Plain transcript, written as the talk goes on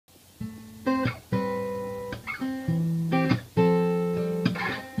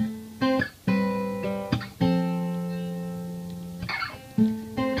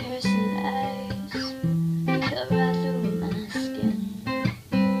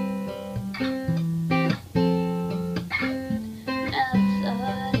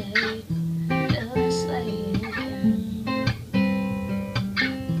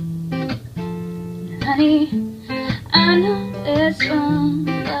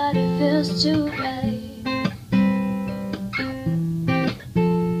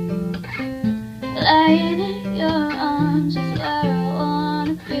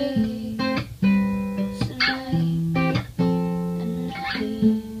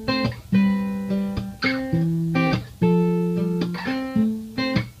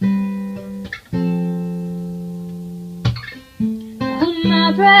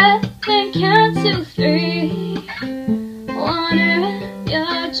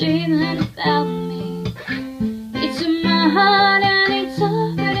dreaming about me. He took my heart and he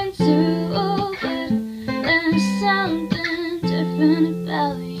tore it into a bed. There's something different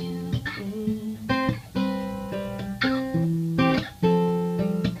about you.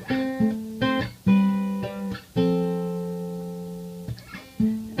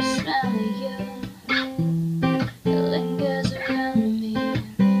 The smell of you, it lingers around me.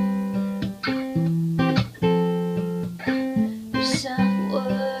 Your soft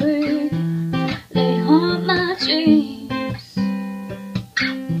words, they haunt my dreams.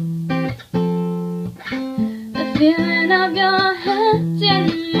 The feeling of your hand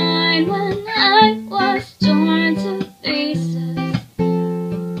in mine when I was torn to pieces.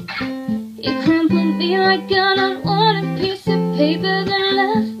 You crumpled me like an unwanted piece of paper, then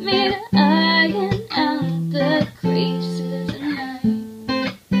left me to iron out the creases at night.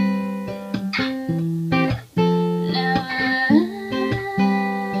 Now I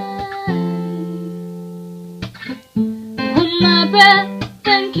hold my breath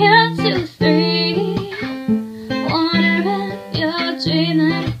and count to 3, wonder if you're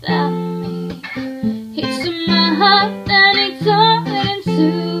dreaming about me. He took my heart and he tore it into,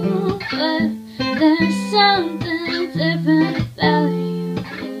 but there's something different about you.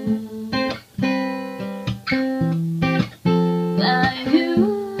 About you.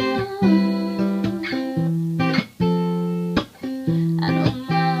 I know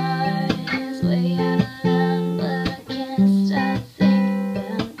my heart is way out of line, but I can't stop thinking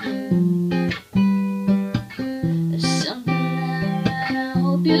about you. There's something there, and I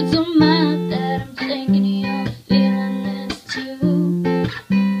hope you don't mind that I'm thinking you're feeling this too.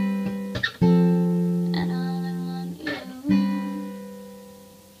 And all I want you.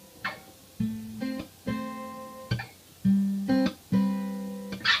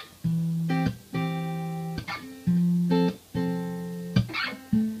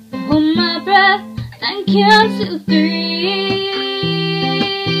 Hold my breath and count to 3.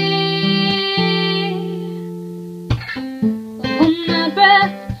 Hold my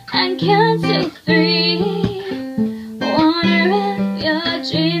breath and count to 3. Wonder if you're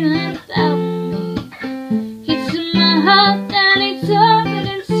dreaming about me. He took my heart and he tore it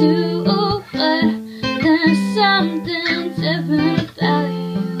into a but there's something different about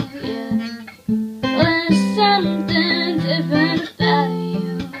you, yeah. There's something different about you,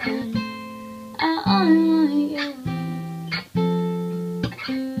 and I only want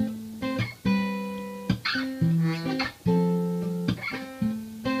you.